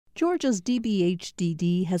Georgia's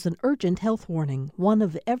DBHDD has an urgent health warning. 1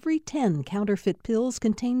 of every 10 counterfeit pills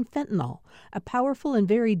contain fentanyl, a powerful and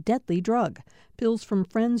very deadly drug. Pills from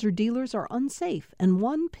friends or dealers are unsafe, and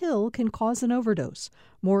 1 pill can cause an overdose.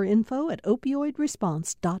 More info at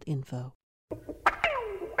opioidresponse.info.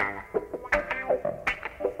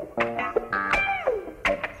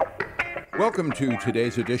 Welcome to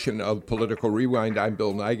today's edition of Political Rewind. I'm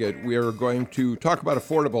Bill Nygut. We are going to talk about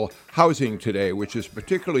affordable housing today, which is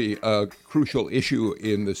particularly a crucial issue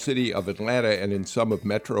in the city of Atlanta and in some of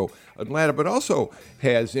metro Atlanta, but also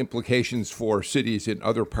has implications for cities in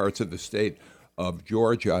other parts of the state of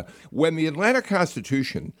Georgia. When the Atlanta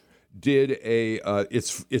Constitution did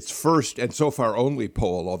its first and so far only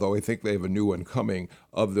poll, although I think they have a new one coming,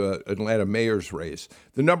 of the Atlanta mayor's race,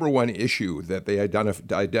 the number one issue that they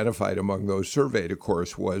identified among those surveyed, of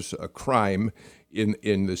course, was a crime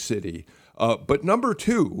in the city. But number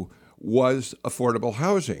two was affordable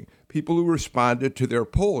housing. People who responded to their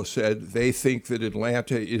poll said they think that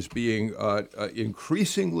Atlanta is being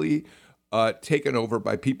increasingly taken over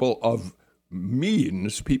by people of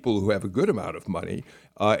means, people who have a good amount of money,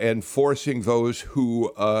 and forcing those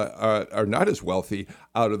who are not as wealthy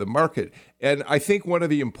out of the market. And I think one of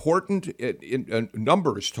the important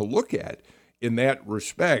numbers to look at in that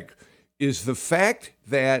respect is the fact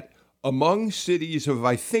that among cities of,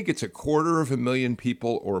 I think it's 250,000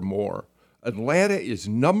 people or more, Atlanta is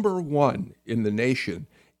number one in the nation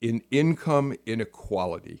in income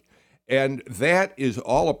inequality. And that is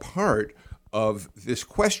all a part of this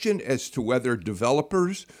question as to whether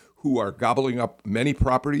developers who are gobbling up many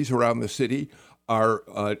properties around the city are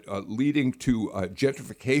leading to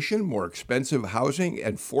gentrification, more expensive housing,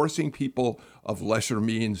 and forcing people of lesser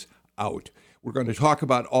means out. We're going to talk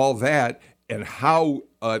about all that and how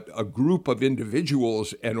a group of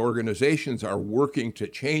individuals and organizations are working to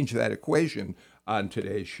change that equation on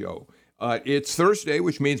today's show. It's Thursday,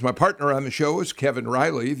 which means my partner on the show is Kevin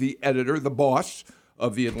Riley, the editor, the boss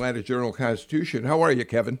of the Atlanta Journal-Constitution. How are you,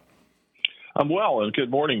 Kevin? I'm well, and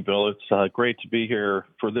good morning, Bill. It's great to be here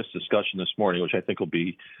for this discussion this morning, which I think will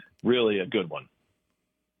be really a good one.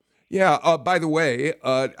 Yeah, by the way,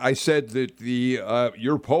 I said that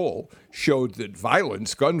your poll showed that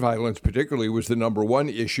violence, gun violence particularly, was the number one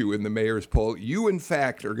issue in the mayor's poll. You, in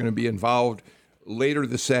fact, are going to be involved later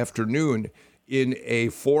this afternoon in a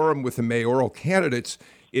forum with the mayoral candidates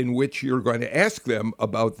in which you're going to ask them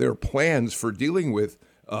about their plans for dealing with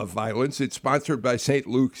violence. It's sponsored by St.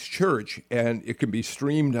 Luke's Church, and it can be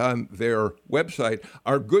streamed on their website.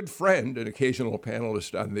 Our good friend, an occasional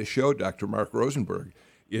panelist on this show, Dr. Mark Rosenberg,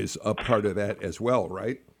 is a part of that as well,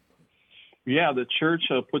 right? Yeah, the church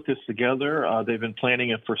put this together. They've been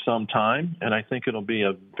planning it for some time, and I think it'll be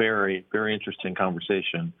a very, very interesting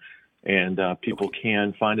conversation. And people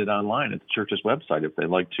can find it online at the church's website if they'd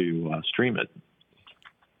like to stream it.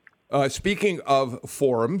 Speaking of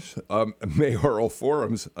forums, mayoral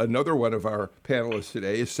forums, another one of our panelists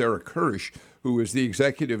today is Sarah Kirsch, who is the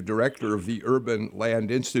executive director of the Urban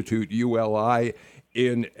Land Institute, ULI,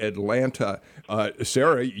 in Atlanta.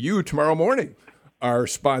 Sarah, you tomorrow morning are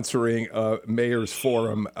sponsoring Mayor's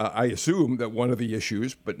Forum. I assume that one of the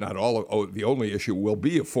issues, but not all, the only issue will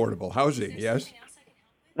be affordable housing, yes?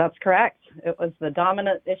 That's correct. It was the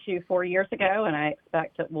dominant issue 4 years ago, and I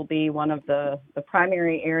expect it will be one of the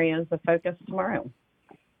primary areas of focus tomorrow.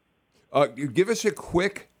 Give us a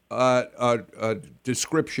quick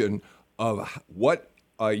description of what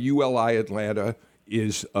ULI Atlanta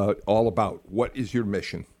is all about. What is your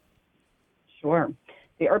mission? Sure.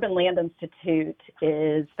 The Urban Land Institute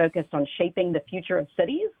is focused on shaping the future of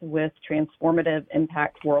cities with transformative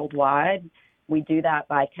impact worldwide. We do that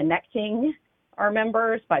by connecting our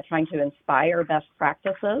members, by trying to inspire best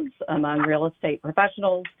practices among real estate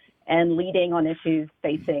professionals, and leading on issues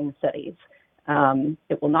facing cities.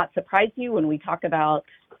 It will not surprise you when we talk about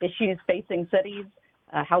issues facing cities.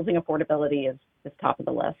 Housing affordability is top of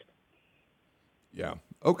the list. Yeah.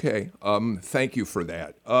 Okay. Thank you for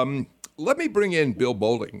that. Let me bring in Bill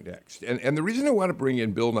Bolling next. And the reason I want to bring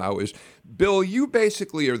in Bill now is, Bill, you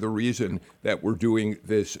basically are the reason that we're doing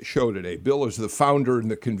this show today. Bill is the founder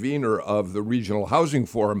and the convener of the Regional Housing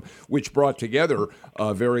Forum, which brought together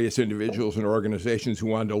various individuals and organizations who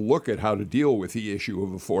wanted to look at how to deal with the issue of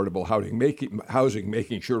affordable housing,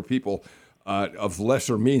 making sure people of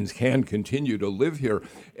lesser means can continue to live here.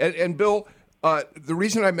 And Bill, the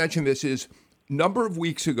reason I mention this is, a number of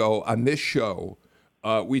weeks ago on this show,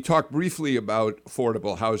 we talked briefly about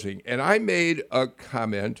affordable housing, and I made a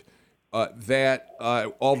comment that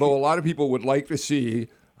although a lot of people would like to see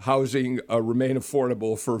housing remain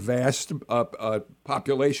affordable for vast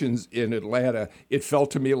populations in Atlanta, it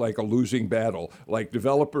felt to me like a losing battle. Like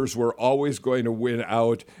developers were always going to win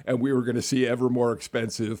out, and we were going to see ever more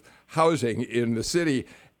expensive housing in the city.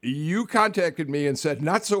 You contacted me and said,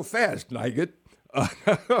 not so fast, Nigut.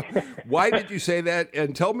 Why did you say that?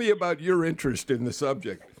 And tell me about your interest in the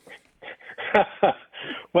subject.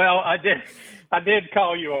 Well, I did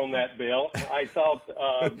call you on that, Bill. I thought,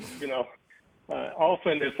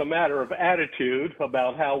 often it's a matter of attitude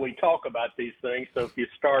about how we talk about these things. So if you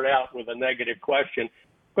start out with a negative question,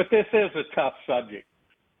 but this is a tough subject.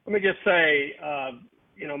 Let me just say,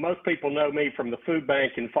 most people know me from the food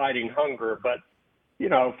bank and fighting hunger, but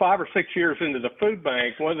 5 or 6 years into the food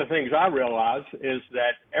bank, one of the things I realized is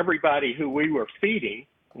that everybody who we were feeding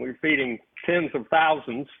tens of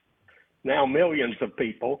thousands, now millions of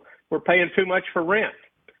people, were paying too much for rent.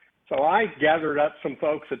 So I gathered up some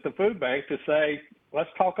folks at the food bank to say, let's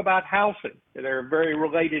talk about housing. They're a very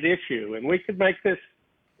related issue. And we could make this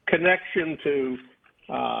connection to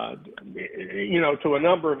a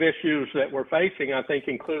number of issues that we're facing, I think,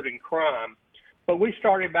 including crime. But we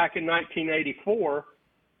started back in 1984,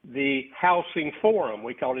 the Housing Forum.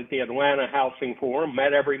 We called it the Atlanta Housing Forum,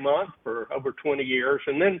 met every month for over 20 years.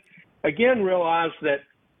 And then again realized that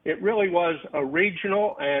it really was a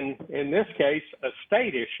regional and, in this case, a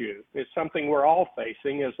state issue. It's something we're all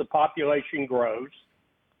facing as the population grows,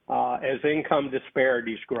 as income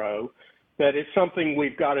disparities grow, that it's something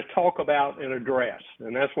we've got to talk about and address.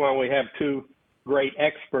 And that's why we have two great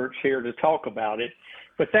experts here to talk about it.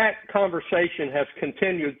 But that conversation has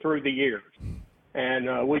continued through the years.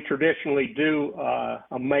 And we traditionally do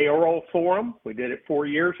a mayoral forum. We did it 4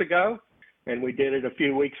 years ago. And we did it a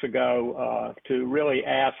few weeks ago to really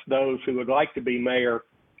ask those who would like to be mayor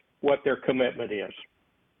what their commitment is.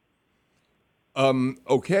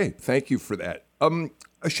 Okay, thank you for that.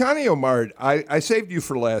 Ashani O'Mard, I saved you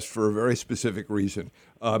for last for a very specific reason.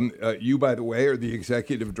 You, by the way, are the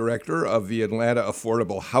executive director of the Atlanta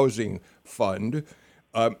Affordable Housing Fund.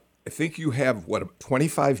 I think you have, a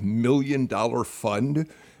 $25 million fund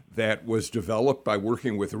that was developed by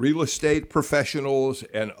working with real estate professionals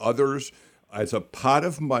and others as a pot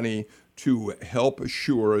of money to help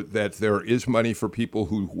assure that there is money for people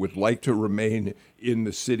who would like to remain in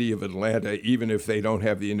the city of Atlanta, even if they don't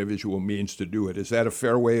have the individual means to do it. Is that a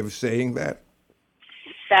fair way of saying that?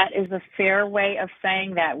 That is a fair way of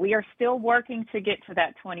saying that. We are still working to get to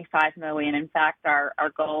that $25 million. In fact, our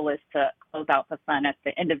goal is to close out the fund at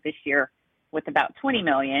the end of this year with about $20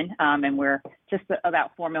 million, and we're just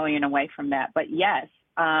about $4 million away from that. But yes,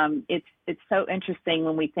 it's so interesting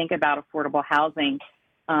when we think about affordable housing,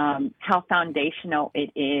 how foundational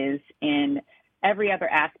it is in every other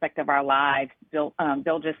aspect of our lives. Bill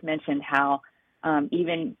just mentioned how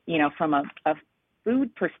even from a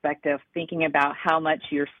food perspective, thinking about how much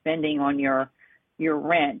you're spending on your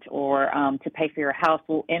rent or to pay for your house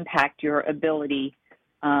will impact your ability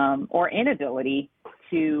or inability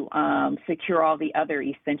to secure all the other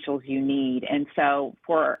essentials you need. And so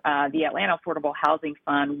for the Atlanta Affordable Housing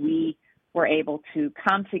Fund, we were able to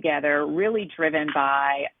come together, really driven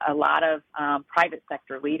by a lot of private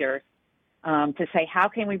sector leaders, to say, how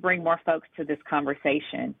can we bring more folks to this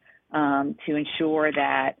conversation to ensure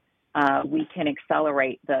that we can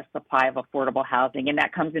accelerate the supply of affordable housing? And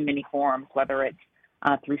that comes in many forms, whether it's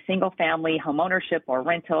through single-family homeownership or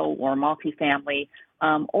rental or multifamily,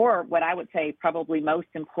 or what I would say probably most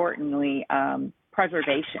importantly,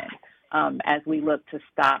 preservation, as we look to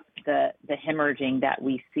stop the hemorrhaging that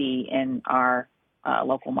we see in our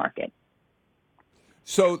local market.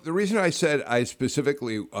 So the reason I said I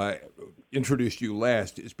specifically introduced you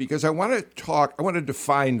last is because I want to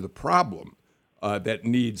define the problem that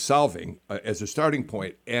needs solving as a starting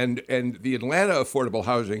point. And the Atlanta Affordable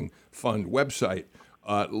Housing Fund website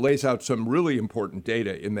lays out some really important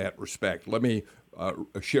data in that respect. Let me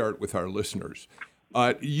share it with our listeners.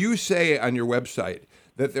 You say on your website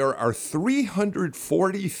that there are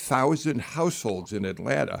 340,000 households in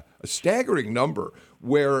Atlanta, a staggering number,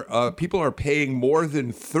 where people are paying more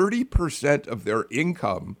than 30% of their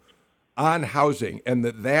income on housing, and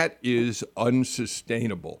that is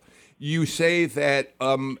unsustainable. You say that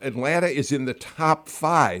Atlanta is in the top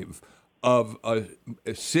 5 of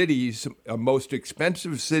cities, most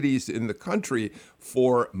expensive cities in the country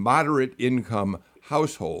for moderate income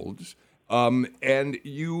households. And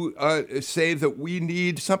you say that we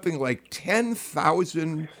need something like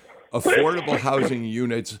 10,000 affordable housing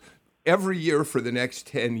units every year for the next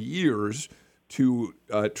 10 years to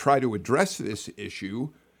try to address this issue.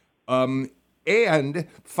 And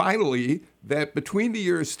finally, that between the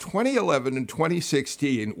years 2011 and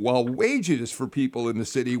 2016, while wages for people in the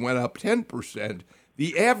city went up 10%,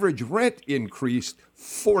 the average rent increased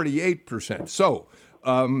 48%. So,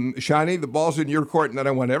 Ashani, the ball's in your court, and then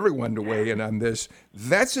I want everyone to weigh in on this.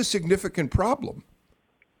 That's a significant problem.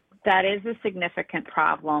 That is a significant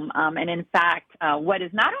problem. And in fact, what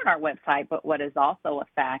is not on our website, but what is also a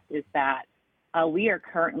fact, is that we are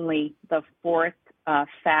currently the fourth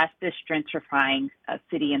fastest gentrifying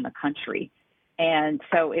city in the country. And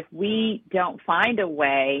so if we don't find a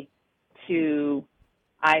way to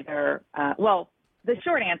either, the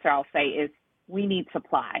short answer I'll say is we need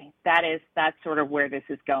supply. That's sort of where this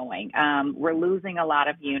is going. We're losing a lot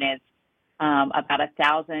of units, about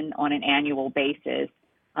 1,000 on an annual basis.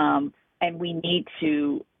 And we need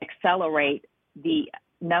to accelerate the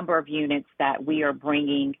number of units that we are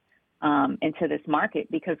bringing into this market,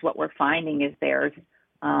 because what we're finding is there's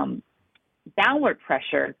downward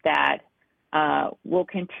pressure that will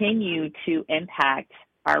continue to impact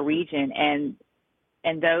our region,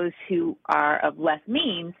 and those who are of less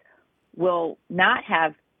means will not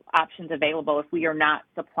have options available if we are not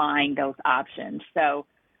supplying those options. So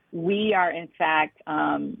we are, in fact,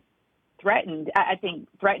 threatened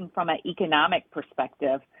from an economic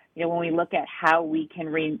perspective. You know, when we look at how we can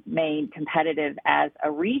remain competitive as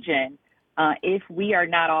a region, if we are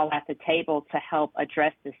not all at the table to help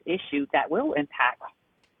address this issue, that will impact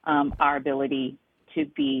our ability to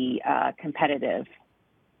be competitive.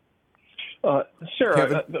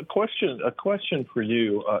 Sarah, a question for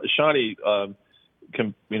you. Ashani,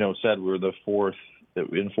 said we're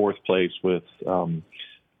in fourth place with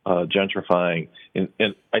gentrifying,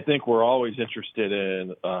 and I think we're always interested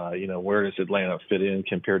in, where does Atlanta fit in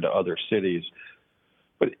compared to other cities?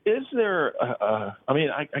 But is there?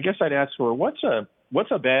 I guess I'd ask her, what's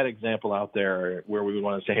a bad example out there where we would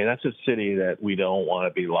want to say, hey, that's a city that we don't want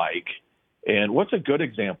to be like, and what's a good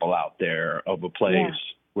example out there of a place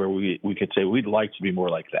where we could say we'd like to be more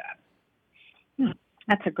like that?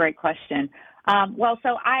 That's a great question.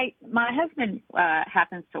 My husband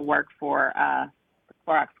happens to work for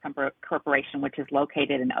Clorox Corporation, which is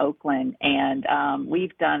located in Oakland, and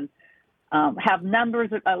we've done have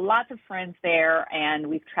lots of friends there, and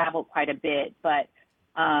we've traveled quite a bit. But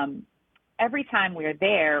every time we're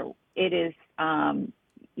there, it is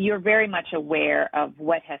you're very much aware of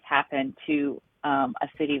what has happened to a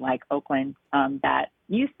city like Oakland that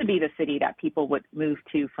used to be the city that people would move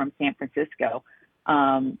to from San Francisco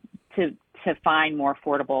to find more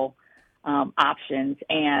affordable options.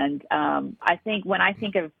 And I think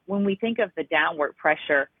when we think of the downward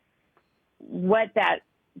pressure, what that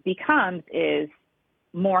becomes is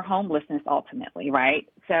more homelessness ultimately, right?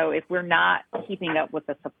 So if we're not keeping up with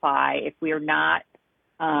the supply, if we're not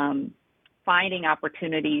finding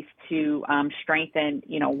opportunities to strengthen,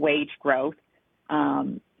 wage growth,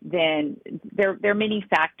 then there are many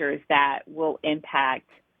factors that will impact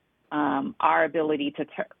our ability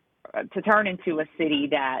to turn into a city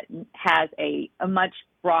that has a much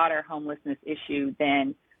broader homelessness issue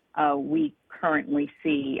than we currently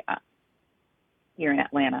see here in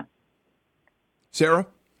Atlanta. Sarah?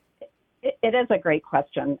 It is a great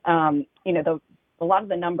question. A lot of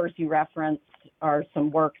the numbers you referenced are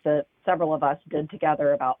some work that several of us did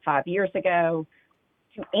together about 5 years ago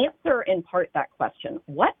to answer in part that question.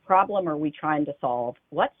 What problem are we trying to solve?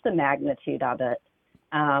 What's the magnitude of it?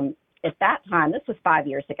 At that time, this was 5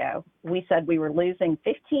 years ago, we said we were losing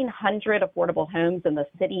 1,500 affordable homes in the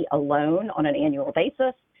city alone on an annual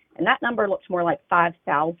basis. And that number looks more like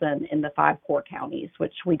 5,000 in the 5 core counties,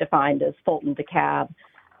 which we defined as Fulton, DeKalb,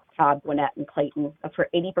 Cobb, Gwinnett, and Clayton. That's where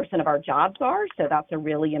 80% of our jobs are, so that's a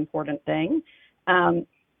really important thing. In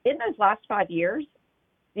those last 5 years,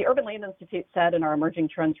 the Urban Land Institute said in our Emerging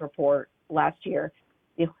Trends report last year,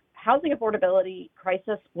 the housing affordability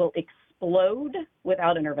crisis will explode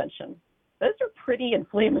without intervention. Those are pretty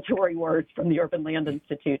inflammatory words from the Urban Land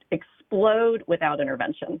Institute, explode without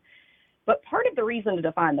intervention. But part of the reason to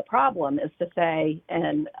define the problem is to say,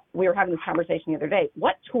 and we were having this conversation the other day,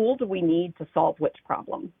 what tool do we need to solve which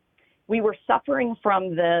problem? We were suffering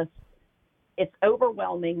from this, it's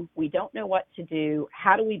overwhelming, we don't know what to do,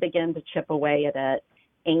 how do we begin to chip away at it?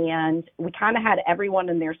 And we kind of had everyone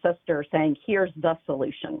and their sister saying, here's the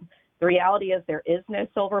solution. The reality is there is no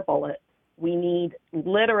silver bullet. We need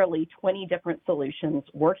literally 20 different solutions,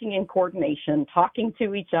 working in coordination, talking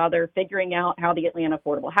to each other, figuring out how the Atlanta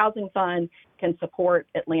Affordable Housing Fund can support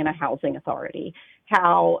Atlanta Housing Authority,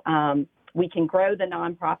 how we can grow the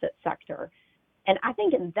nonprofit sector. And I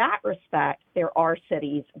think in that respect, there are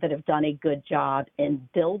cities that have done a good job in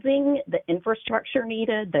building the infrastructure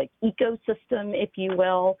needed, the ecosystem, if you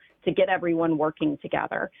will, to get everyone working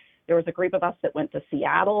together. There was a group of us that went to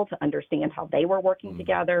Seattle to understand how they were working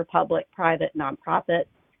together, public, private, nonprofit.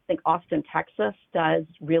 I think Austin, Texas does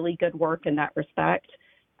really good work in that respect.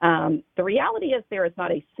 The reality is there is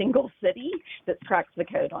not a single city that cracks the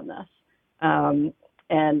code on this.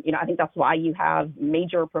 And, I think that's why you have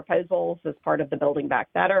major proposals as part of the Building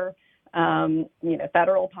Back Better,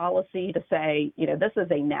 federal policy to say, this is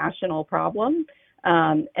a national problem.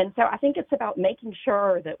 And so I think it's about making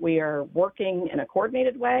sure that we are working in a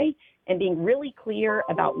coordinated way and being really clear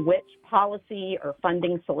about which policy or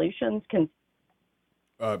funding solutions can.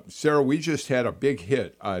 Sarah, we just had a big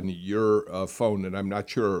hit on your phone, and I'm not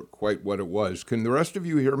sure quite what it was. Can the rest of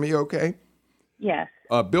you hear me okay? Yes.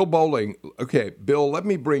 Bill Bolling. Okay, Bill, let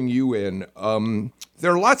me bring you in.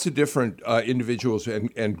 There are lots of different individuals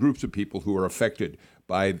and groups of people who are affected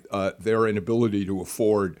by their inability to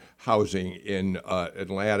afford housing in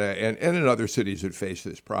Atlanta and in other cities that face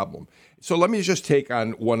this problem. So let me just take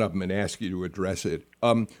on one of them and ask you to address it.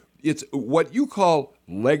 It's what you call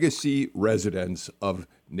legacy residents of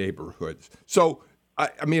neighborhoods. So,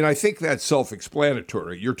 I think that's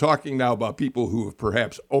self-explanatory. You're talking now about people who have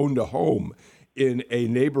perhaps owned a home in a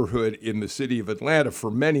neighborhood in the city of Atlanta for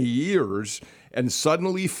many years and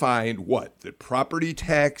suddenly find that property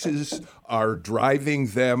taxes are driving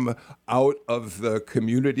them out of the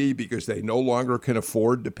community because they no longer can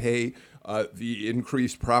afford to pay the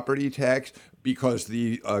increased property tax because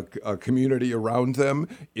the community around them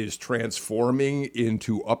is transforming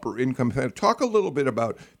into upper income. Talk a little bit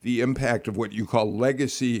about the impact of what you call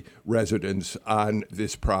legacy residents on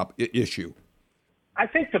this issue. I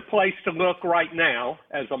think the place to look right now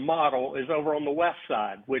as a model is over on the west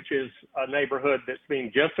side, which is a neighborhood that's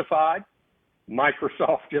being gentrified.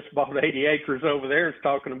 Microsoft just bought 80 acres over there. It's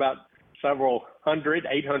talking about several hundred,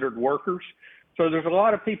 800 workers. So there's a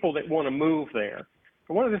lot of people that want to move there.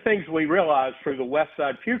 And one of the things we realized through the West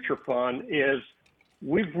Side Future Fund is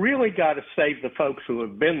we've really got to save the folks who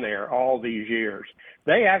have been there all these years.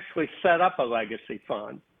 They actually set up a legacy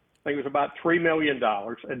fund. I think it was about $3 million,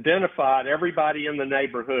 identified everybody in the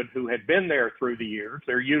neighborhood who had been there through the years.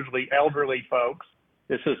 They're usually elderly folks.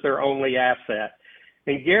 This is their only asset,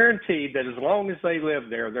 and guaranteed that as long as they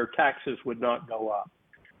live there, their taxes would not go up.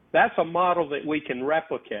 That's a model that we can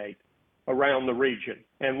replicate around the region,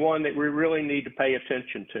 and one that we really need to pay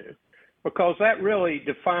attention to, because that really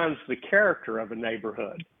defines the character of a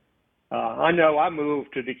neighborhood. I know I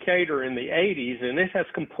moved to Decatur in the 80s, and it has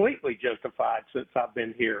completely justified since I've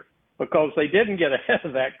been here because they didn't get ahead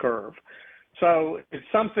of that curve. So it's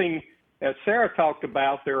something, as Sarah talked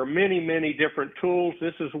about, there are many, many different tools.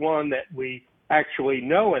 This is one that we actually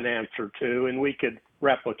know an answer to, and we could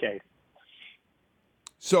replicate.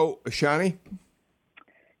 So, Ashani?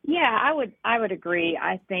 Yeah, I would agree.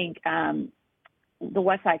 I think the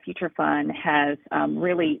West Side Future Fund has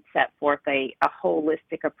really set forth a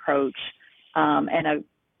holistic approach and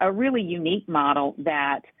a really unique model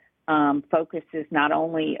that focuses not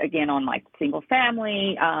only, again, on like single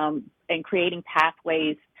family and creating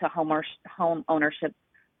pathways to home ownership,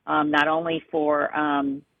 not only for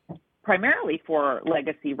primarily for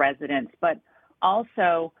legacy residents, but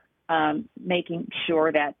also making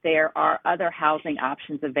sure that there are other housing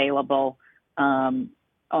options available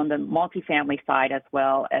on the multifamily side as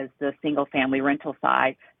well as the single-family rental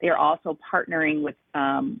side. They are also partnering with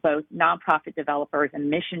both nonprofit developers and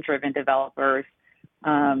mission-driven developers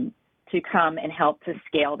to come and help to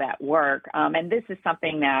scale that work. And this is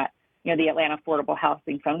something that, the Atlanta Affordable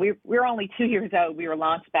Housing Fund, we're only 2 years old. We were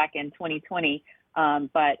launched back in 2020.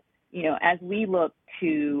 But, as we look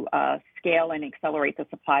to scale and accelerate the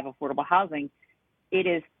supply of affordable housing, it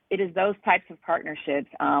is those types of partnerships,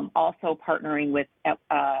 also partnering with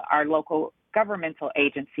our local governmental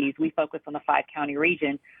agencies. We focus on the 5-county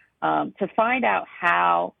region to find out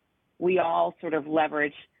how we all sort of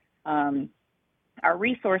leverage our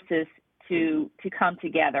resources to come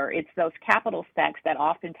together. It's those capital stacks that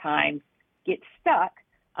oftentimes get stuck,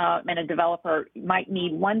 and a developer might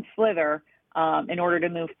need one slither in order to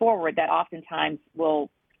move forward that oftentimes will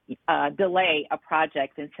delay a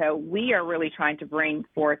project. And so we are really trying to bring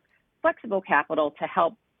forth flexible capital to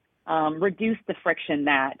help reduce the friction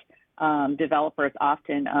that developers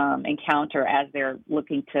often encounter as they're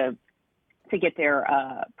looking to get their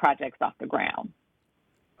projects off the ground.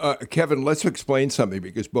 Kevin, let's explain something,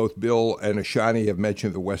 because both Bill and Ashani have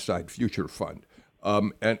mentioned the West Side Future Fund.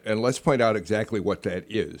 And let's point out exactly what that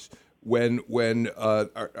is. When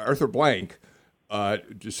Arthur Blank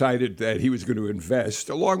decided that he was going to invest,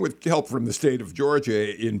 along with help from the state of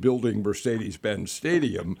Georgia, in building Mercedes-Benz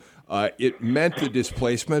Stadium. It meant the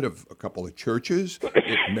displacement of a couple of churches.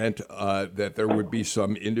 It meant that there would be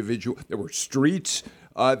there were streets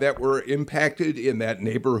that were impacted in that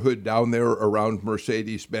neighborhood down there around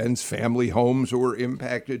Mercedes-Benz. Family homes were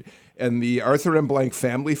impacted. And the Arthur M. Blank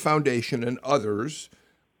Family Foundation and others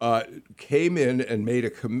came in and made a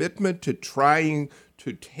commitment to trying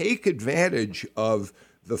to take advantage of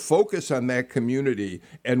the focus on that community,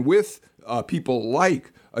 and with people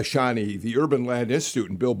like Ashani, the Urban Land Institute,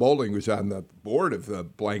 and Bill Bolling, who's on the board of the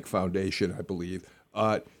Blank Foundation, I believe,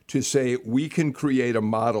 to say we can create a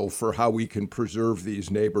model for how we can preserve these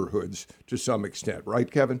neighborhoods to some extent. Right,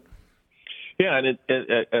 Kevin? Yeah, and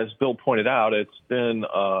as Bill pointed out, it's been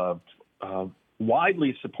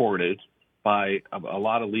widely supported by a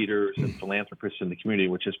lot of leaders and philanthropists in the community,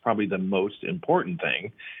 which is probably the most important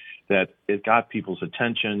thing, that it got people's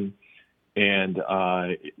attention, and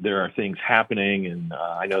there are things happening, and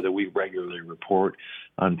I know that we regularly report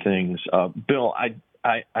on things. Bill,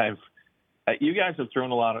 you guys have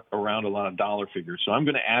thrown around a lot of dollar figures, so I'm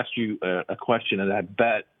going to ask you a question, and I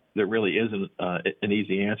bet there really isn't an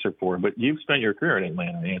easy answer for, but you've spent your career in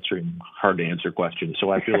Atlanta answering hard-to-answer questions,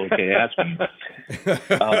 so I feel okay asking.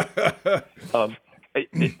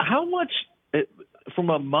 How much, from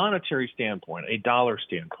a monetary standpoint, a dollar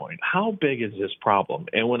standpoint, how big is this problem?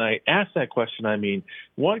 And when I ask that question, I mean,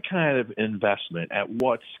 what kind of investment at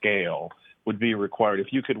what scale would be required? If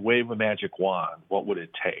you could wave a magic wand, what would it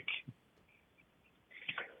take?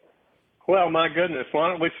 Well, my goodness, why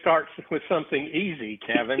don't we start with something easy,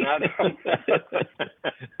 Kevin? I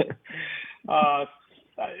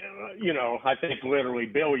think literally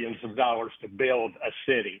billions of dollars to build a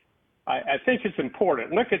city. I think it's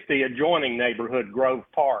important. Look at the adjoining neighborhood, Grove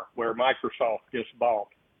Park, where Microsoft just bought.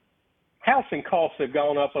 Housing costs have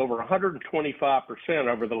gone up over 125%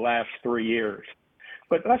 over the last 3 years.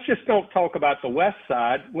 But let's just don't talk about the west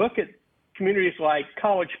side. Look at communities like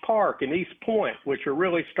College Park and East Point, which are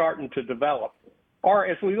really starting to develop. Or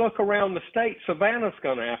as we look around the state, Savannah's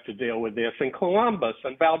going to have to deal with this, and Columbus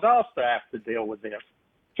and Valdosta have to deal with this.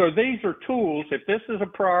 So these are tools, if this is a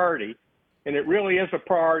priority, and it really is a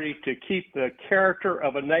priority to keep the character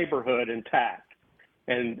of a neighborhood intact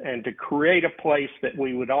and to create a place that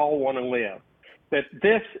we would all want to live, that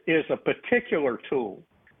this is a particular tool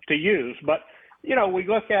to use. But, we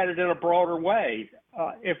look at it in a broader way.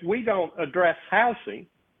 If we don't address housing,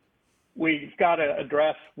 we've got to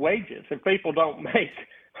address wages. If people don't make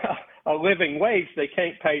a living wage, they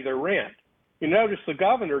can't pay their rent. You notice the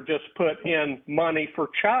governor just put in money for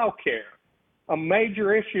child care, a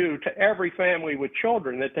major issue to every family with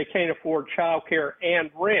children, that they can't afford child care and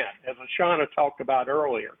rent, as Ashani talked about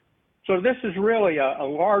earlier. So this is really a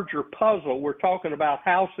larger puzzle. We're talking about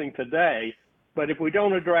housing today, but if we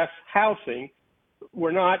don't address housing,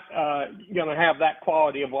 we're not going to have that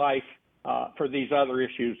quality of life for these other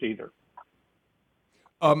issues either.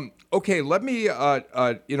 Okay, let me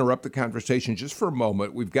interrupt the conversation just for a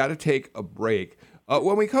moment. We've got to take a break.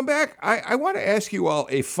 When we come back, I want to ask you all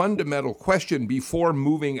a fundamental question before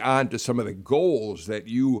moving on to some of the goals that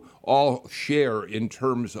you all share in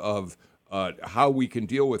terms of how we can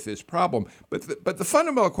deal with this problem. But the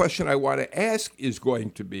fundamental question I want to ask is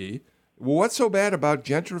going to be, what's so bad about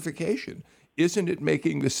gentrification? Isn't it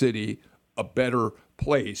making the city a better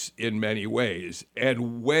place in many ways?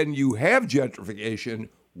 And when you have gentrification,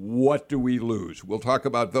 what do we lose? We'll talk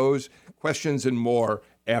about those questions and more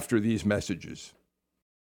after these messages.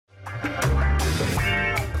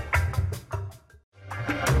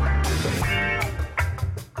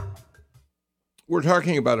 We're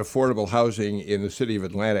talking about affordable housing in the city of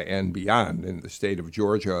Atlanta and beyond in the state of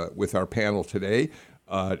Georgia with our panel today.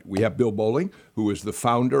 We have Bill Bolling, who is the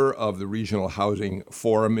founder of the Regional Housing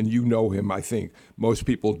Forum, and you know him, I think most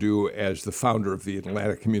people do, as the founder of the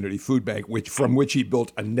Atlanta Community Food Bank, from which he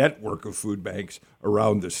built a network of food banks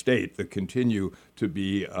around the state that continue to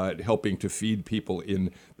be helping to feed people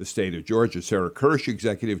in the state of Georgia. Sarah Kirsch,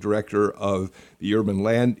 Executive Director of the Urban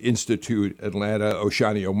Land Institute, Atlanta.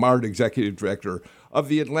 Ashani O'Mard, Executive Director of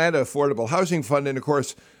the Atlanta Affordable Housing Fund, and of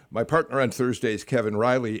course, my partner on Thursdays, Kevin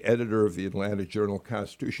Riley, editor of the Atlanta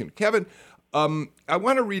Journal-Constitution. Kevin, I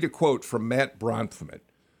want to read a quote from Matt Bronfman,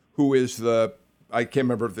 who is I can't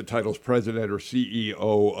remember if the title's president or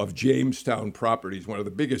CEO of Jamestown Properties, one of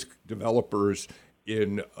the biggest developers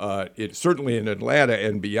certainly in Atlanta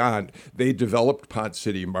and beyond. They developed Ponce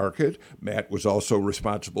City Market. Matt was also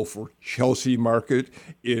responsible for Chelsea Market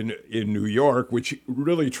in New York, which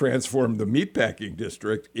really transformed the meatpacking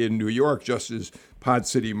district in New York, just as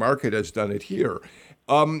Ponce City Market has done it here.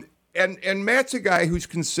 And Matt's a guy who's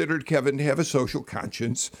considered, Kevin, to have a social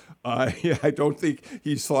conscience. I don't think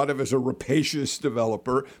he's thought of as a rapacious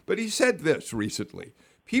developer, but he said this recently.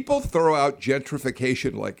 People throw out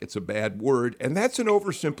gentrification like it's a bad word, and that's an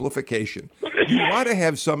oversimplification. You want to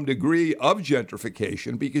have some degree of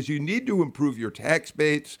gentrification because you need to improve your tax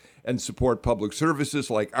base and support public services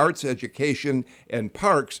like arts, education, and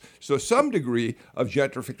parks. So some degree of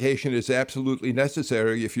gentrification is absolutely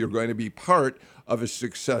necessary if you're going to be part of a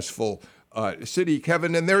successful city,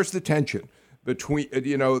 Kevin. And there's the tension between,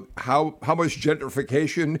 how much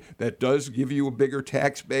gentrification that does give you a bigger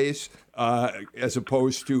tax base as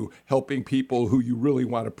opposed to helping people who you really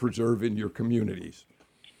want to preserve in your communities.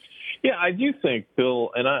 Yeah, I do think, Bill,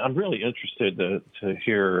 and I'm really interested to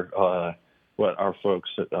hear what our folks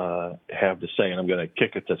have to say, and I'm going to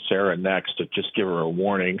kick it to Sarah next to just give her a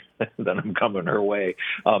warning that I'm coming her way.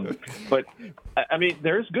 But, I mean,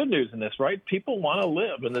 there's good news in this, right? People want to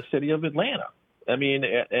live in the city of Atlanta. I mean,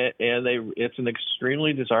 it's an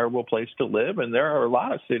extremely desirable place to live, and there are a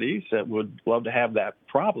lot of cities that would love to have that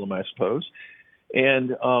problem, I suppose.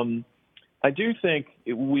 And I do think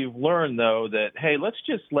we've learned, though, that, hey, let's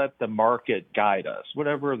just let the market guide us.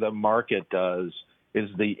 Whatever the market does is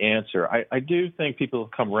the answer. I do think people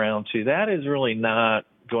have come around to that is really not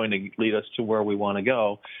going to lead us to where we want to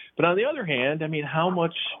go. But on the other hand, I mean, how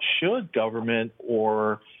much should government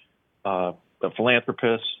or a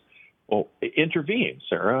philanthropist intervene,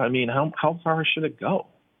 Sarah? I mean, how far should it go?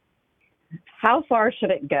 How far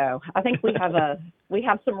should it go? I think we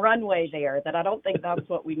have some runway there that I don't think that's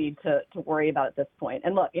what we need to worry about at this point.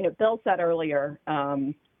 And look, Bill said earlier,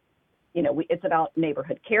 it's about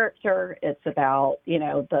neighborhood character. It's about,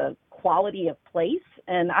 the quality of place.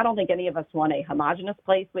 And I don't think any of us want a homogenous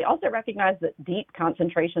place. We also recognize that deep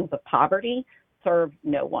concentrations of poverty serve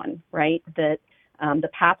no one, right? That the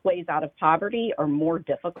pathways out of poverty are more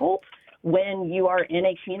difficult when you are in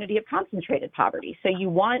a community of concentrated poverty. So you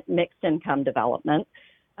want mixed income development.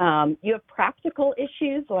 You have practical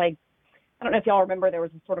issues like, I don't know if y'all remember, there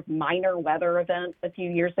was a sort of minor weather event a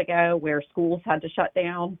few years ago where schools had to shut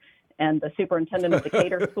down, and the superintendent of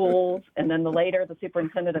Decatur schools, and then later the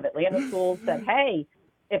superintendent of Atlanta schools said, hey,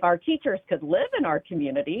 if our teachers could live in our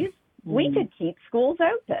communities, we could keep schools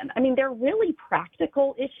open. I mean, there are really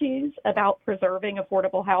practical issues about preserving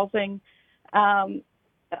affordable housing.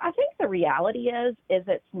 I think the reality is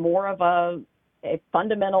it's more of a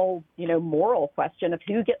fundamental, moral question of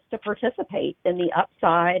who gets to participate in the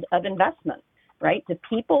upside of investment, right? Do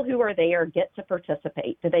people who are there get to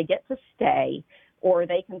participate? Do they get to stay, or are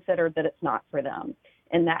they considered that it's not for them?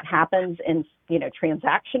 And that happens in,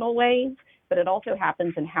 transactional ways, but it also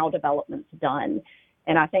happens in how development's done.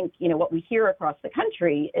 And I think, what we hear across the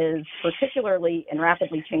country is, particularly in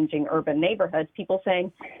rapidly changing urban neighborhoods, people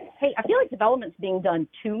saying, hey, I feel like development's being done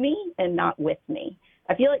to me and not with me.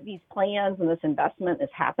 I feel like these plans and this investment is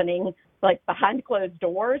happening like behind closed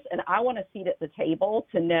doors, and I want a seat at the table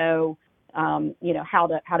to know, how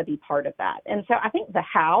to be part of that. And so I think the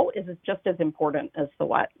how is just as important as the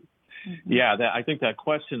what. Yeah, I think that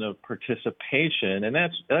question of participation, and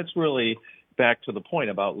that's really back to the point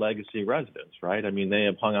about legacy residents, right? I mean, they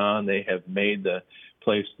have hung on, they have made the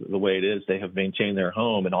place the way it is, they have maintained their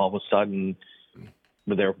home, and all of a sudden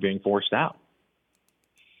they're being forced out.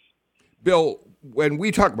 Bill, when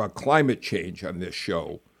we talk about climate change on this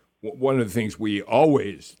show, one of the things we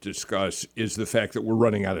always discuss is the fact that we're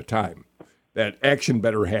running out of time, that action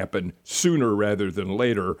better happen sooner rather than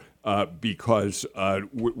later because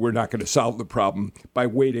we're not going to solve the problem by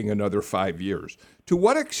waiting another 5 years. To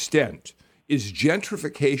what extent is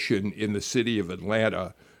gentrification in the city of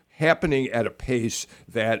Atlanta happening at a pace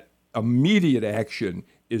that immediate action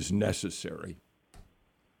is necessary?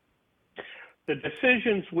 The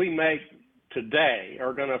decisions we make today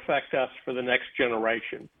are going to affect us for the next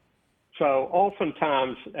generation. So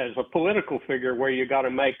oftentimes, as a political figure where you got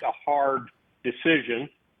to make a hard decision,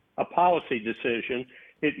 a policy decision,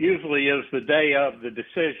 it usually is the day of the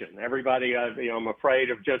decision. Everybody, I'm afraid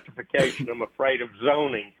of gentrification, I'm afraid of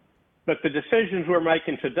zoning. But the decisions we're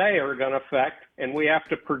making today are going to affect, and we have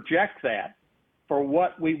to project that for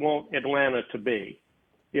what we want Atlanta to be.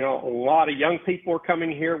 A lot of young people are coming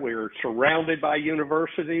here. We're surrounded by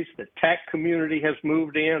universities. The tech community has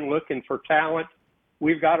moved in looking for talent.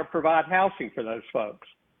 We've got to provide housing for those folks.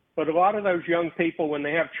 But a lot of those young people, when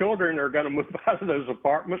they have children, are going to move out of those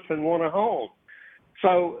apartments and want a home.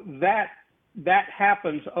 So that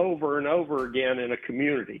happens over and over again in a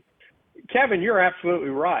community. Kevin, you're absolutely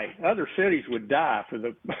right. Other cities would die for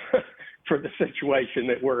the for the situation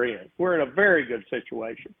that we're in. We're in a very good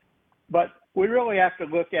situation. But we really have to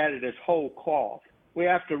look at it as whole cloth. we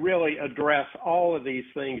have to really address all of these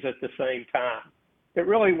things at the same time. It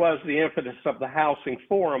really was the impetus of the Housing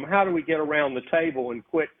Forum. How do we get around the table and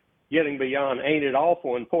quit getting beyond ain't it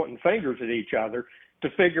awful and pointing fingers at each other to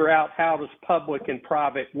figure out how does public and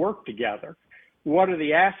private work together? What are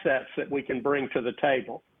the assets that we can bring to the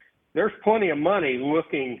table? There's plenty of money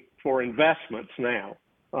looking for investments now.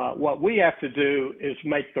 What we have to do is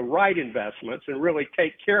make the right investments and really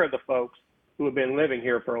take care of the folks who have been living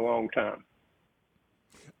here for a long time.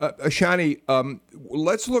 Ashani,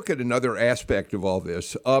 let's look at another aspect of all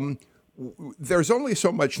this. There's only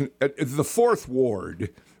so much. The Fourth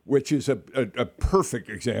Ward, which is a perfect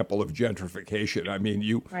example of gentrification. I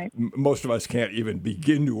mean, right. Most of us can't even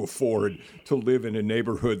begin to afford to live in a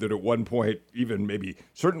neighborhood that at one point, even maybe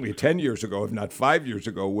certainly 10 years ago, if not 5 years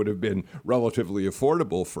ago, would have been relatively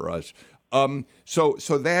affordable for us.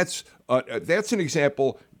 So that's an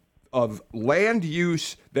example of land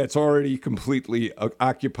use that's already completely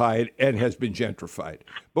occupied and has been gentrified.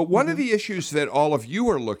 But one of the issues that all of you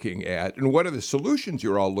are looking at, and one of the solutions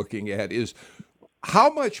you're all looking at, is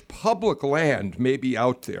how much public land may be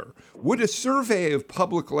out there. Would a survey of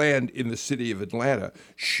public land in the city of Atlanta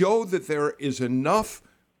show that there is enough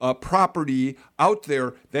property out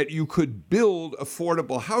there that you could build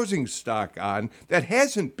affordable housing stock on that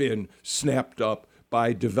hasn't been snapped up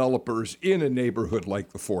by developers in a neighborhood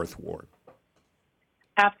like the Fourth Ward?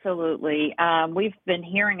 Absolutely. We've been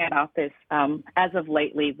hearing about this as of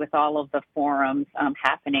lately with all of the forums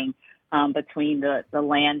happening between the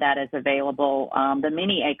land that is available, the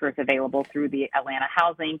many acres available through the Atlanta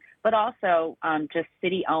Housing, but also just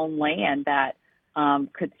city-owned land that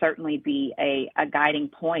could certainly be a guiding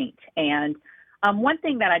point. And one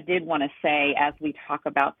thing that I did want to say as we talk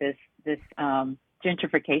about this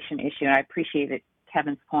gentrification issue, and I appreciate it,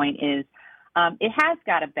 Kevin's point, is it has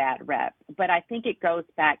got a bad rep, but I think it goes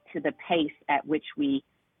back to the pace at which we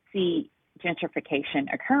see gentrification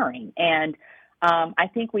occurring. And I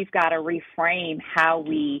think we've got to reframe how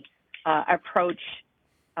we approach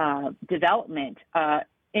development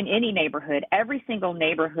in any neighborhood. Every single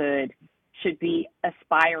neighborhood should be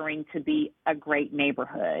aspiring to be a great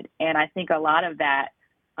neighborhood. And I think a lot of that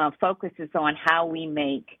focuses on how we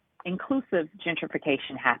make inclusive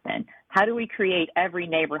gentrification happen. How do we create every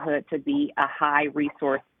neighborhood to be a high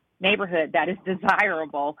resource neighborhood that is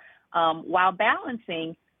desirable while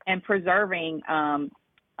balancing and preserving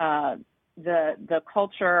the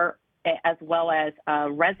culture as well as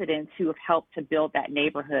residents who have helped to build that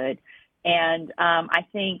neighborhood. And I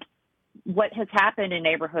think what has happened in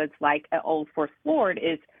neighborhoods like Old Fourth Ward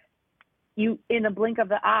is you, in the blink of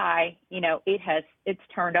the eye, it's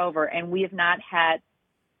turned over, and we have not had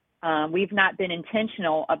we've not been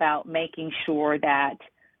intentional about making sure that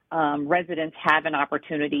residents have an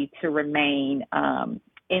opportunity to remain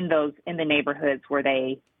in the neighborhoods where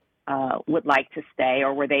they would like to stay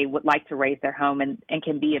or where they would like to raise their home and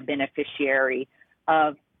can be a beneficiary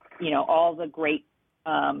of, all the great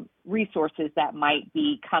resources that might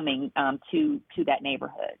be coming to that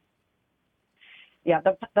neighborhood. Yeah,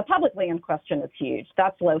 the public land question is huge.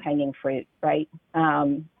 That's low-hanging fruit, right?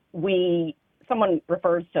 Someone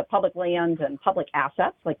refers to public land and public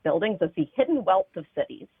assets like buildings as the hidden wealth of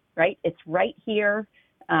cities, right? It's right here.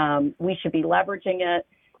 We should be leveraging it.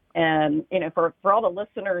 And, for all the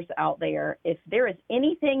listeners out there, if there is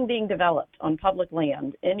anything being developed on public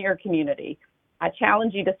land in your community, I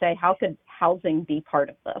challenge you to say, how could housing be part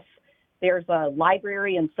of this? There's a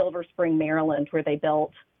library in Silver Spring, Maryland, where they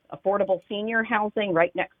built affordable senior housing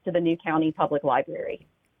right next to the new county public library.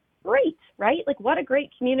 Great, right? Like, what a great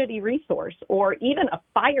community resource. Or even a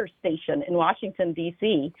fire station in Washington,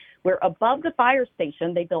 D.C., where above the fire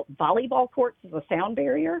station, they built volleyball courts as a sound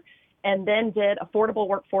barrier and then did affordable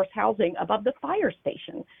workforce housing above the fire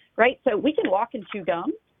station, right? So we can walk and chew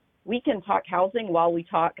gum. We can talk housing while we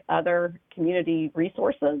talk other community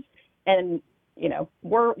resources. And,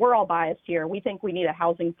 we're all biased here. We think we need a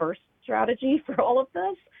housing first strategy for all of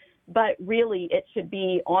this. But really, it should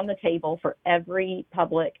be on the table for every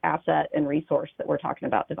public asset and resource that we're talking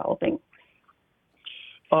about developing.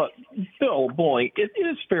 Bill Bolling, it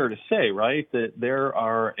is fair to say, right, that there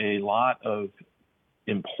are a lot of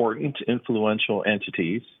important, influential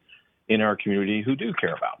entities in our community who do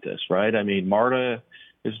care about this, right? I mean, MARTA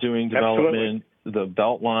is doing development, Absolutely. The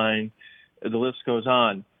Beltline, the list goes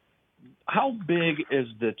on. How big is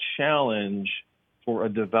the challenge for a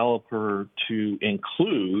developer to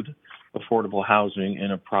include affordable housing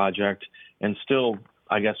in a project and still,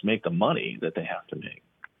 I guess, make the money that they have to make?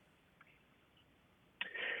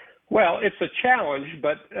 Well, it's a challenge,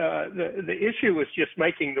 but the issue is just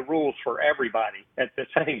making the rules for everybody at the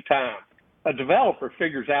same time. A developer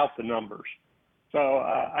figures out the numbers. So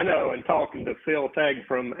I know in talking to Phil Tegg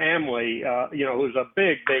from Amley, who's a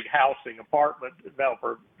big housing apartment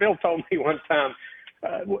developer, Phil told me one time,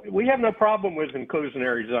 we have no problem with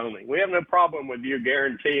inclusionary zoning. We have no problem with you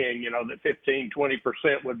guaranteeing, that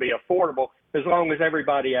 15-20% would be affordable as long as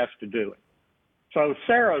everybody has to do it. So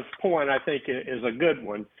Sarah's point, I think, is a good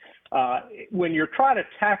one. When you're trying to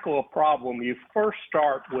tackle a problem, you first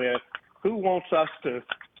start with who wants us to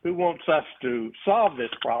solve this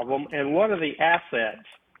problem, and what are the assets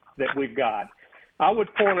that we've got. I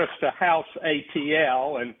would point us to House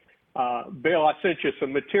ATL, and Bill, I sent you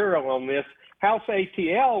some material on this. House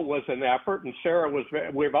ATL was an effort, and Sarah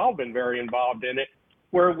we've all been very involved in it,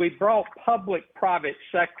 where we brought public-private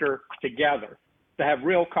sector together to have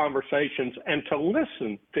real conversations and to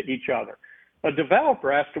listen to each other. A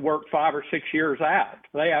developer has to work 5 or 6 years out.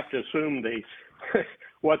 They have to assume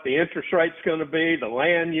what the interest rate's going to be, the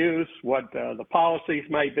land use, what the policies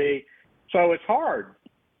may be. So it's hard.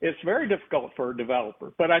 It's very difficult for a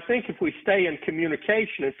developer. But I think if we stay in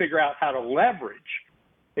communication and figure out how to leverage,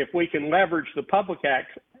 if we can leverage the public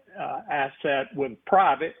asset with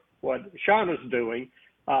private, what Shauna's doing,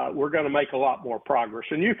 we're going to make a lot more progress.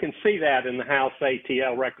 And you can see that in the House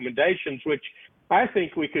ATL recommendations, which I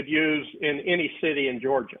think we could use in any city in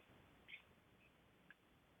Georgia.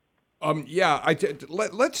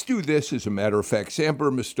 Let's do this as a matter of fact.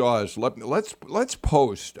 Samber Mistaz, let's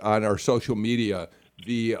post on our social media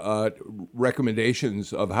the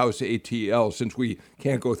recommendations of House ATL, since we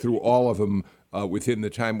can't go through all of them within the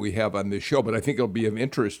time we have on this show, but I think it'll be of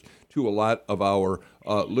interest to a lot of our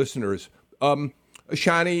listeners.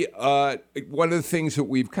 Ashani, one of the things that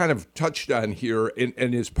we've kind of touched on here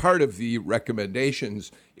and is part of the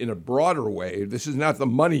recommendations in a broader way, this is not the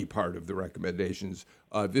money part of the recommendations.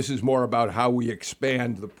 This is more about how we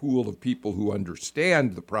expand the pool of people who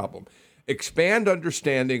understand the problem. Expand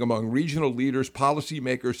understanding among regional leaders,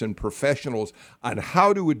 policymakers, and professionals on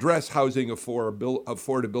how to address housing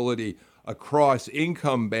affordability across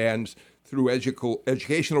income bands through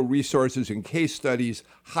educational resources and case studies,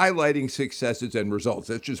 highlighting successes and results.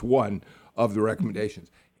 That's just one of the recommendations.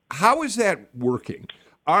 How is that working?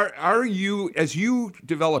 Are you, as you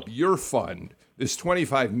develop your fund, this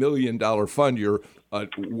 $25 million fund you're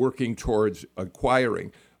working towards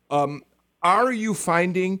acquiring, are you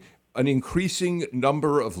finding an increasing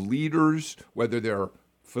number of leaders, whether they're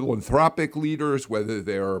philanthropic leaders, whether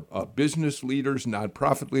they're business leaders,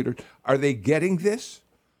 nonprofit leaders, are they getting this?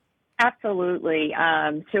 Absolutely.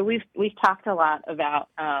 So we've talked a lot about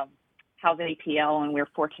House ATL, and we're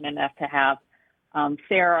fortunate enough to have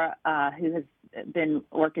Sarah, who has been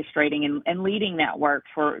orchestrating and leading that work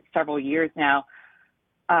for several years now.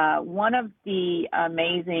 One of the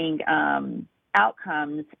amazing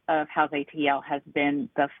outcomes of House ATL has been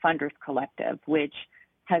the Funders Collective, which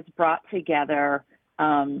has brought together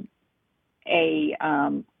a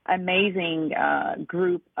amazing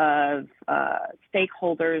group of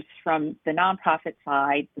stakeholders from the nonprofit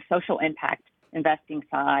side, the social impact investing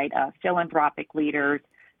side, philanthropic leaders,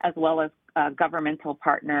 as well as governmental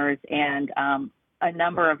partners, and a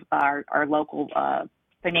number of our local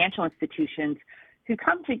financial institutions who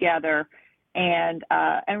come together and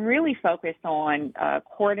really focus on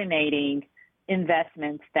coordinating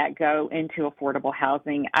investments that go into affordable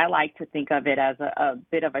housing. I like to think of it as a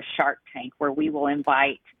bit of a Shark Tank, where we will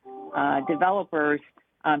invite developers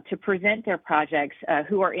to present their projects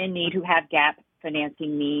who are in need, who have gap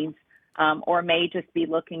financing needs, or may just be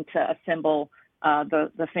looking to assemble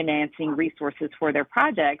the financing resources for their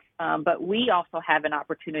projects. But we also have an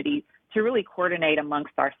opportunity to really coordinate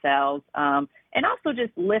amongst ourselves and also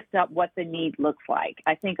just lift up what the need looks like.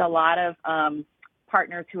 I think a lot of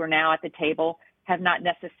partners who are now at the table have not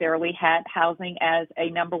necessarily had housing as a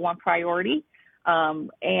number one priority.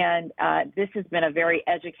 And this has been a very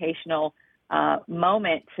educational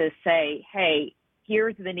moment to say, hey,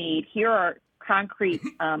 here's the need. Here are concrete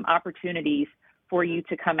opportunities for you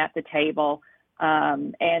to come at the table.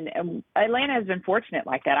 And Atlanta has been fortunate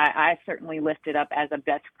like that. I certainly lift it up as a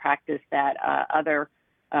best practice that other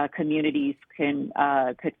communities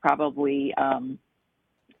could probably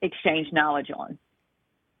exchange knowledge on.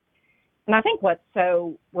 And I think what's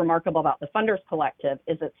so remarkable about the Funders Collective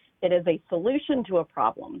is it is a solution to a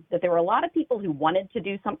problem, that there were a lot of people who wanted to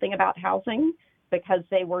do something about housing because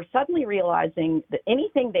they were suddenly realizing that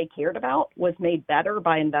anything they cared about was made better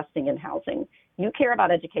by investing in housing. You care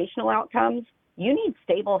about educational outcomes, you need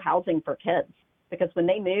stable housing for kids, because when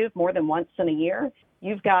they move more than once in a year,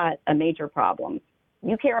 you've got a major problem.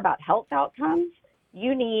 You care about health outcomes,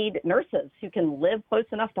 you need nurses who can live close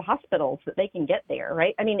enough to hospitals that they can get there,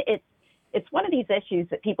 right? I mean, it's one of these issues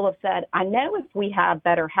that people have said, I know if we have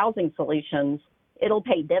better housing solutions, it'll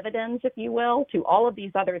pay dividends, if you will, to all of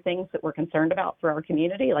these other things that we're concerned about for our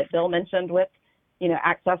community, like Bill mentioned with,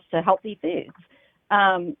 access to healthy foods.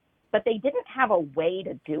 But they didn't have a way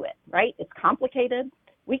to do it, right? It's complicated.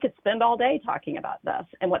 We could spend all day talking about this.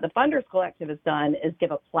 And what the Funders Collective has done is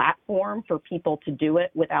give a platform for people to do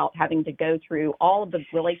it without having to go through all of the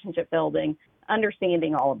relationship building,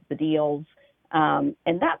 understanding all of the deals. And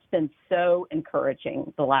that's been so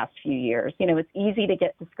encouraging the last few years. It's easy to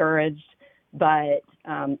get discouraged, but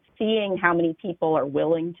seeing how many people are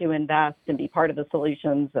willing to invest and be part of the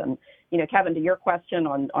solutions. And, Kevin, to your question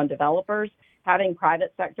on developers, having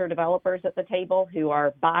private sector developers at the table who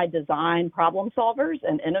are by design problem solvers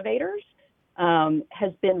and innovators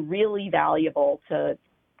has been really valuable to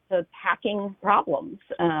hacking problems.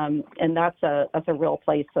 And that's a real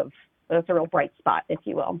that's a real bright spot, if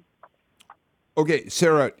you will. Okay,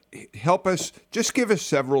 Sarah, help us, just give us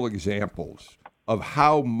several examples of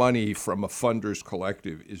how money from a Funders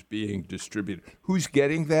Collective is being distributed. Who's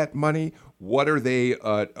getting that money? What are they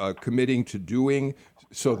committing to doing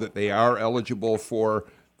so that they are eligible for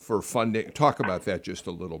funding? Talk about that just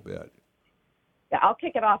a little bit. Yeah, I'll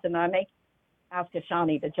kick it off, and I may ask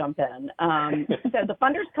Ashani to jump in. So the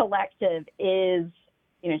Funders Collective is,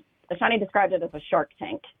 Ashani described it as a shark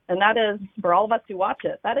tank, and that is, for all of us who watch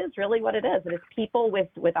it, that is really what it is. It is people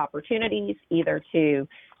with opportunities either to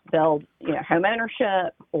build, home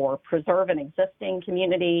ownership or preserve an existing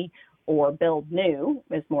community or build new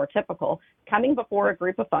is more typical, coming before a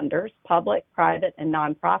group of funders, public, private, and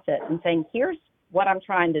nonprofit, and saying, here's what I'm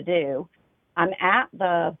trying to do. I'm at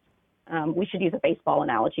the, we should use a baseball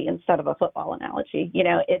analogy instead of a football analogy.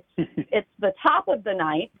 It's the top of the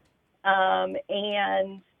night,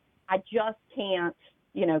 and I just can't,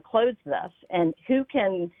 close this. And who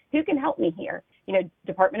can help me here?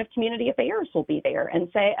 Department of Community Affairs will be there and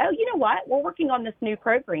say, oh, you know what? We're working on this new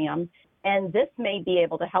program, and this may be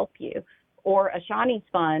able to help you. Or Ashani's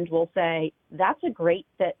fund will say, that's a great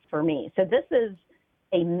fit for me. So this is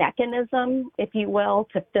a mechanism, if you will,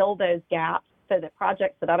 to fill those gaps so that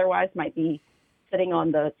projects that otherwise might be sitting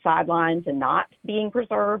on the sidelines and not being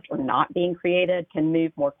preserved or not being created can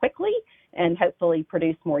move more quickly and hopefully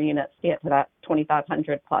produce more units to get to that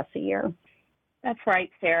 2,500 plus a year. That's right,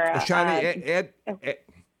 Sarah. Ashani,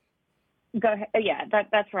 go ahead. Yeah,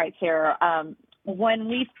 that's right, Sarah. When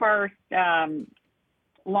we first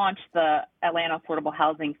launched the Atlanta Affordable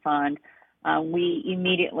Housing Fund, we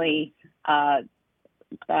immediately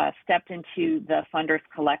stepped into the Funders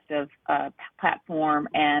Collective platform,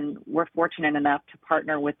 and we're fortunate enough to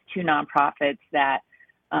partner with two nonprofits that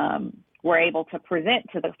were able to present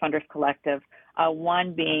to the Funders Collective,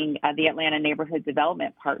 one being the Atlanta Neighborhood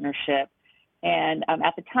Development Partnership. And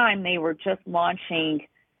at the time, they were just launching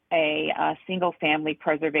a single-family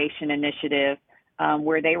preservation initiative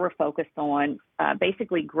where they were focused on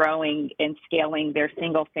basically growing and scaling their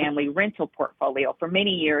single-family rental portfolio. For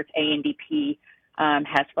many years, ANDP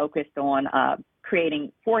has focused on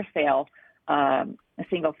creating for sale a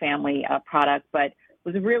single-family product, but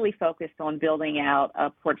was really focused on building out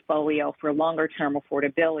a portfolio for longer-term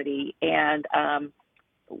affordability. And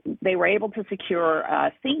they were able to secure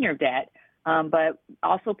senior debt, but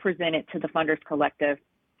also present it to the Funders Collective.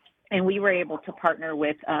 And we were able to partner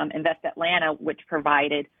with Invest Atlanta, which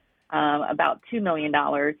provided about $2 million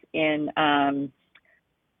in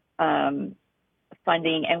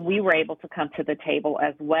funding. And we were able to come to the table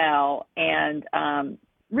as well and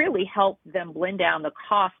really help them blend down the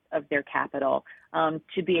cost of their capital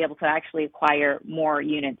to be able to actually acquire more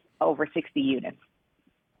units, over 60 units.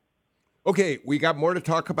 Okay, we got more to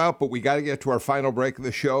talk about, but we got to get to our final break of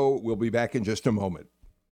the show. We'll be back in just a moment.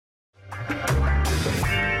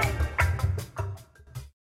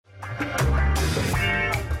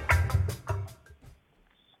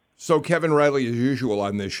 So, Kevin Riley, as usual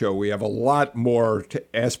on this show, we have a lot more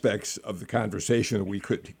aspects of the conversation that we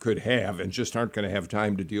could have and just aren't going to have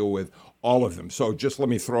time to deal with all of them. So just let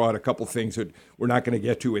me throw out a couple things that we're not going to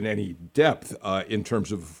get to in any depth in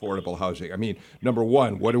terms of affordable housing. I mean, number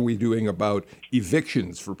one, what are we doing about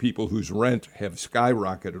evictions for people whose rent have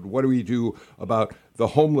skyrocketed? What do we do about the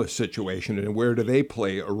homeless situation, and where do they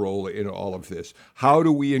play a role in all of this? How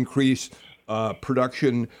do we increase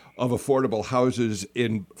production of affordable houses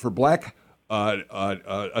for Black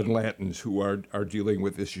Atlantans who are dealing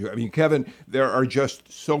with this issue? I mean, Kevin, there are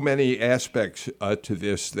just so many aspects to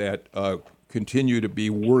this that continue to be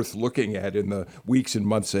worth looking at in the weeks and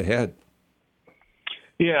months ahead.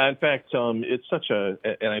 Yeah, in fact, it's such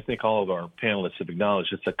and I think all of our panelists have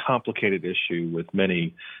acknowledged, it's a complicated issue with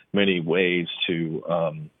many, many ways to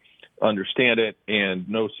understand it and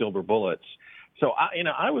no silver bullets. So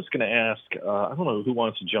I was going to ask. I don't know who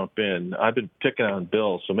wants to jump in. I've been picking on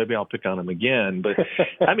Bill, so maybe I'll pick on him again. But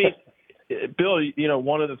I mean, Bill,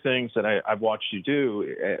 one of the things that I've watched you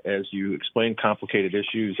do as you explain complicated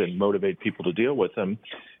issues and motivate people to deal with them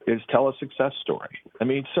is tell a success story. I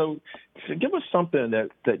mean, so give us something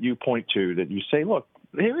that you point to that you say, look,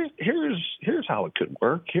 here's how it could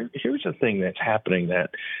work. Here's a thing that's happening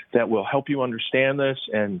that will help you understand this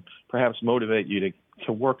and perhaps motivate you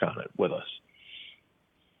to work on it with us.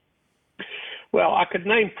 Well, I could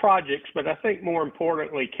name projects, but I think more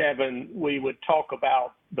importantly, Kevin, we would talk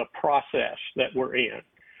about the process that we're in.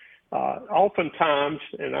 Oftentimes,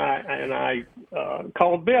 and I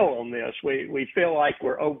called Bill on this, we feel like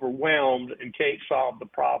we're overwhelmed and can't solve the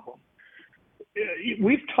problem.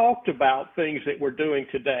 We've talked about things that we're doing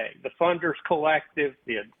today, the Funders Collective,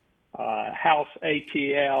 the House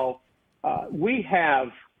ATL. We have,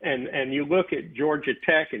 and you look at Georgia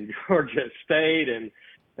Tech and Georgia State and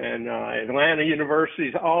Atlanta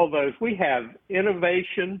universities, all those, we have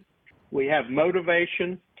innovation, we have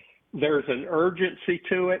motivation, there's an urgency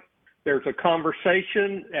to it. There's a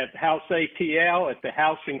conversation at House ATL, at the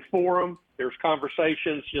Housing Forum. There's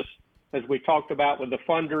conversations just as we talked about with the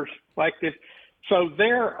Funders Collective. So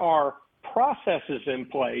there are processes in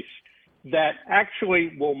place that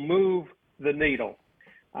actually will move the needle.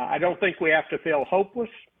 I don't think we have to feel hopeless.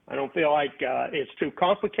 I don't feel like it's too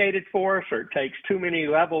complicated for us or it takes too many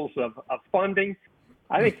levels of funding.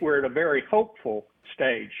 I think we're at a very hopeful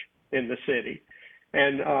stage in the city.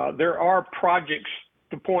 And there are projects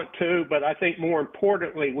to point to, but I think more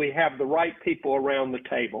importantly, we have the right people around the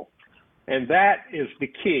table. And that is the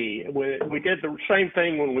key. We did the same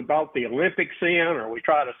thing when we brought the Olympics in, or we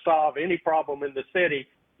try to solve any problem in the city.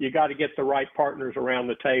 You got to get the right partners around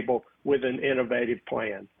the table with an innovative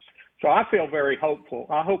plan. So I feel very hopeful.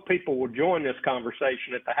 I hope people will join this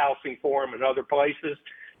conversation at the Housing Forum and other places.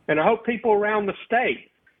 And I hope people around the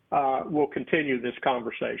state will continue this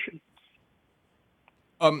conversation.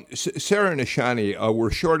 Sarah and Ashani,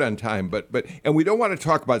 we're short on time, but and we don't want to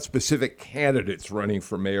talk about specific candidates running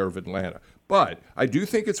for mayor of Atlanta. But I do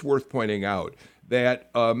think it's worth pointing out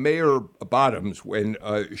that Mayor Bottoms, when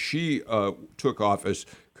she took office,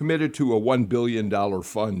 committed to a $1 billion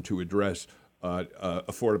fund to address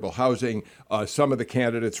affordable housing. Some of the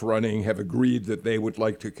candidates running have agreed that they would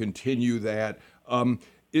like to continue that.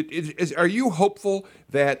 Are you hopeful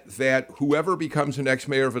that whoever becomes the next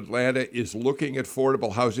mayor of Atlanta is looking at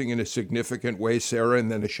affordable housing in a significant way, Sarah, and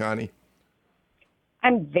then Ashani?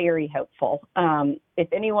 I'm very hopeful.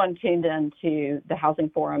 If anyone tuned into the Housing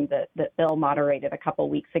Forum that Bill moderated a couple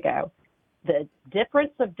weeks ago, the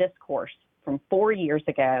difference of discourse from 4 years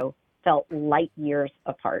ago felt light years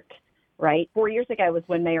apart, right? 4 years ago was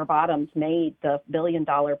when Mayor Bottoms made the $1 billion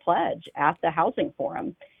pledge at the Housing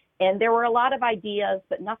Forum. And there were a lot of ideas,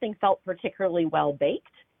 but nothing felt particularly well baked.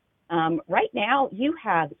 Right now, you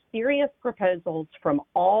have serious proposals from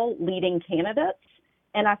all leading candidates.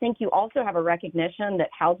 And I think you also have a recognition that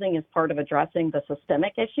housing is part of addressing the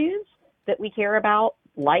systemic issues that we care about,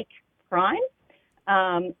 like crime.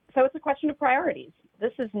 So it's a question of priorities.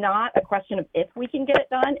 This is not a question of if we can get it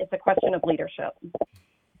done. It's a question of leadership.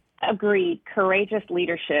 Agreed. Courageous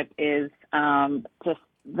leadership is just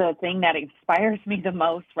the thing that inspires me the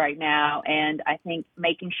most right now. And I think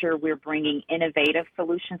making sure we're bringing innovative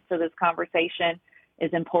solutions to this conversation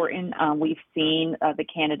is important. We've seen the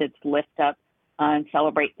candidates lift up and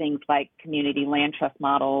celebrate things like community land trust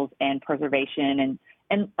models and preservation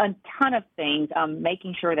and a ton of things,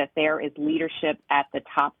 making sure that there is leadership at the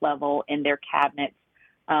top level in their cabinets.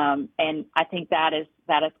 And I think that is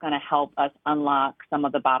going to help us unlock some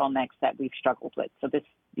of the bottlenecks that we've struggled with. So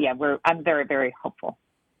I'm very, very hopeful.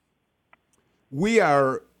 We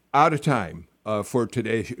are out of time for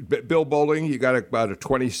today. Bill Bolling, you got about a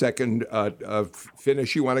 20-second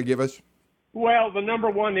finish you want to give us? Well, the number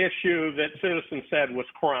one issue that citizens said was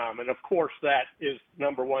crime. And, of course, that is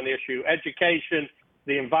number one issue. Education,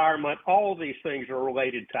 the environment, all of these things are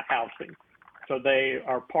related to housing. So they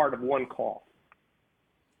are part of one call.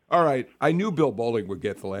 All right. I knew Bill Bolling would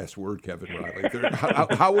get the last word, Kevin Riley.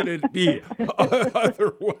 How would it be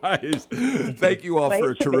otherwise? Thank you all for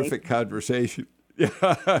a terrific conversation.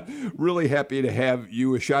 Yeah, really happy to have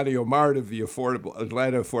you, Ashani O'Mard of the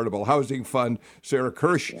Atlanta Affordable Housing Fund, Sarah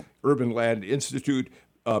Kirsch, Urban Land Institute,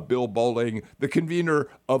 Bill Bolling, the convener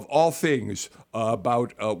of all things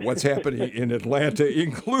about what's happening in Atlanta,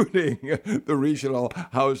 including the Regional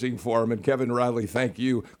Housing Forum. And Kevin Riley, thank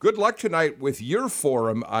you. Good luck tonight with your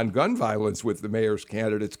forum on gun violence with the mayor's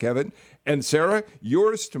candidates, Kevin. And Sarah,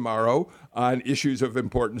 yours tomorrow on issues of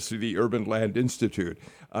importance to the Urban Land Institute.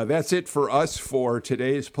 That's it for us for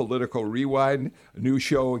today's Political Rewind. A new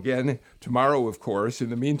show again tomorrow, of course. In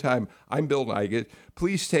the meantime, I'm Bill Nigut.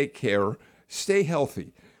 Please take care. Stay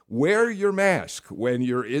healthy. Wear your mask when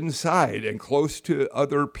you're inside and close to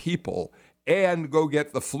other people. And go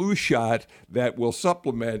get the flu shot that will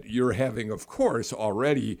supplement your having, of course,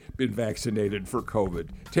 already been vaccinated for COVID.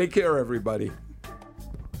 Take care, everybody.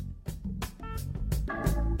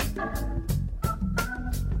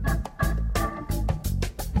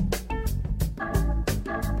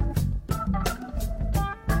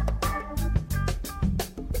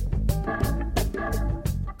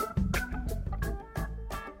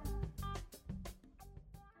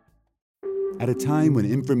 At a time when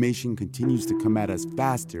information continues to come at us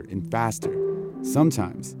faster and faster,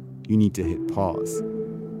 sometimes you need to hit pause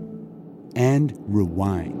and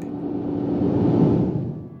rewind.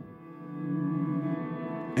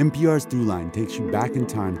 NPR's Throughline takes you back in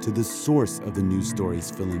time to the source of the news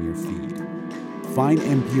stories filling your feed. Find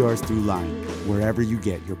NPR's Throughline wherever you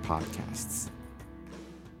get your podcasts.